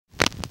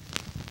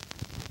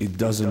It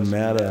doesn't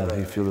matter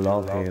if you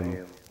love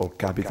him or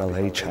capital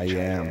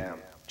H-I-M.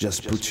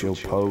 Just put your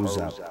pose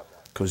up,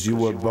 'cause you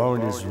were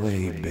born this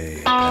way,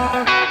 babe.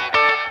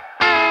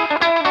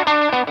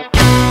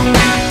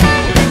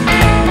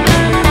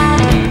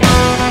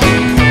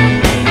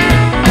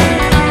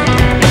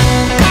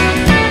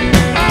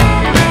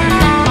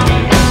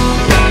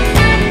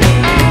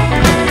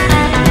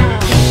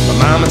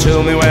 Mama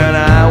told me when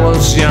I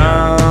was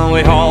young,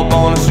 we all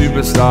born as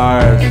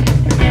superstars.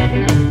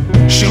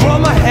 She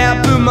rubbed my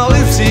hair, put my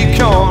lipstick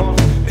on,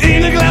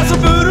 in a glass of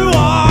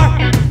boudoir.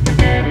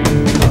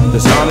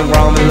 There's nothing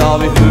wrong with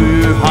loving who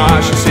you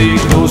are. She said,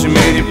 close, you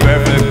made it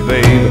perfect,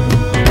 baby.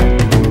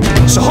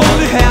 So hold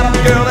your head up,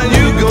 girl, and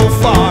you go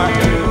far.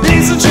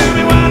 Listen to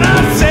me when I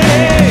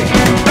say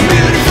I'm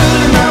beautiful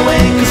in my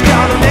way, 'cause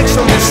God makes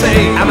no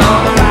mistake. I'm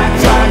on the right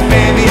track,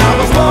 baby, I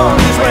was born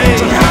this way.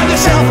 Don't hide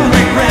yourself from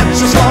regret,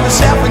 just love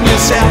yourself and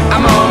yourself.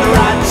 I'm on the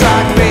right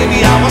track, baby,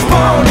 I was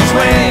born this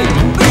way.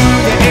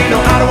 There ain't no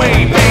other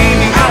way,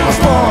 baby, I was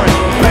born.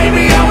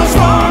 Baby, I was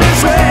born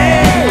this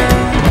way.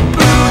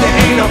 There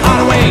ain't no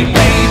other way,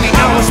 baby,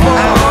 I was born.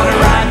 I'm on the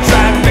right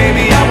track,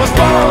 baby, I was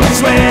born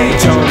this way.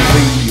 Don't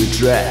be a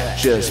drag,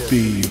 just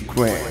be a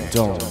queen.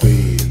 Don't be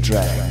a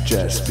drag,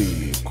 just be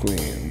a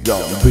queen.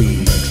 Don't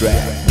be a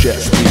drag,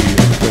 just be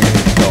a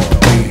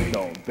queen.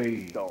 Don't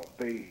be.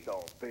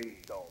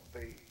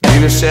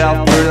 Give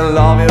yourself good and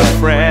love your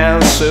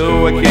friends,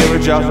 so I give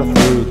it just a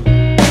through.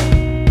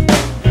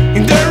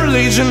 In the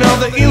religion of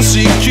the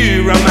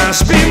insecure, I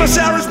must be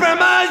myself, respect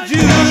my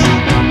youth.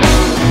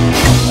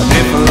 A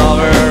different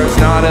lover is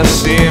not a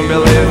sin,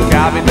 believe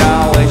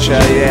capital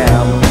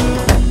H-I-M.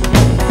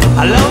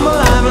 I love my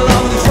life, I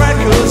love these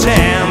records,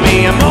 and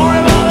me, I'm more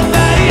about it than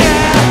I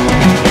am.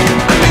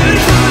 I'm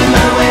beautiful in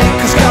my way,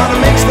 'cause God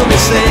makes no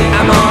mistake.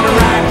 I'm on the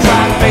right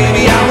track,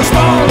 baby, I was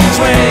born this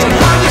way. Don't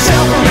hide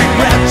yourself from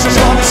regret, just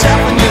love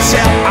yourself and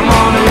yourself. I'm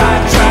on the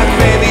right track,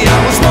 baby, I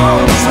was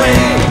born this way.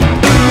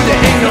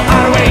 There ain't no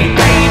other way,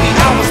 baby,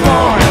 I was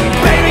born.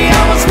 Baby,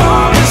 I was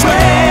born this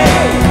way.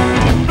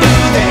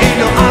 There ain't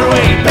no other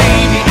way,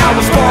 baby, I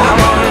was born.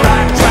 I'm on the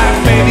right track,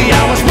 baby,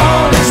 I was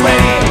born this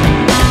way.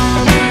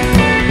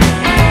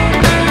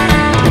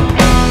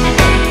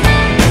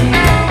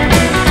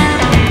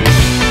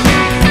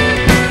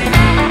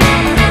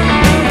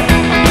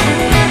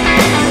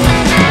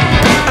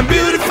 I'm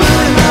beautiful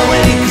in my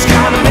way, 'cause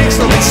God makes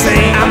no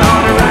mistake. I'm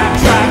on the right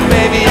track,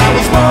 baby, I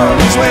was born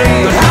this way.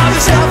 Don't hide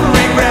yourself from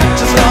regret,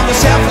 just love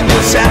yourself and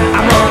yourself.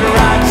 I'm on the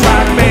right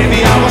track, baby,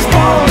 I was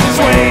born this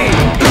way.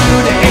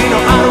 There ain't no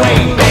other way,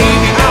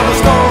 baby, I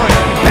was born.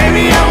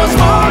 Baby, I was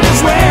born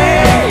this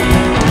way.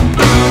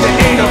 There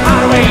ain't no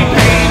other way,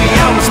 baby,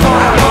 I was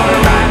born. I'm on the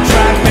right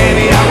track,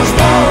 baby, I was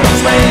born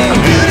this way.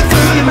 I'm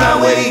beautiful in my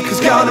way,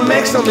 'cause God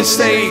makes no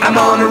mistake. I'm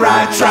on the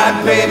right track,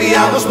 baby,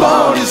 I was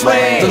born this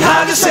way. Don't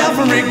hide yourself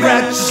from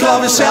regret, just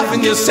love yourself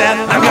and yourself.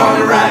 I'm on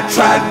the right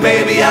track,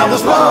 baby, I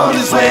was born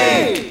this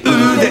way.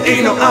 There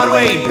ain't no other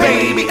way,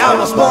 baby, I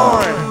was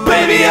born.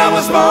 Baby, I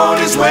was born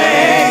this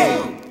way.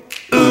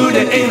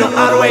 There ain't no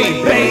other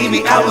way,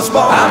 baby, I was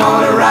born. I'm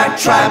on the right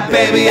track,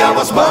 baby, I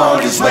was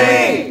born this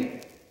way.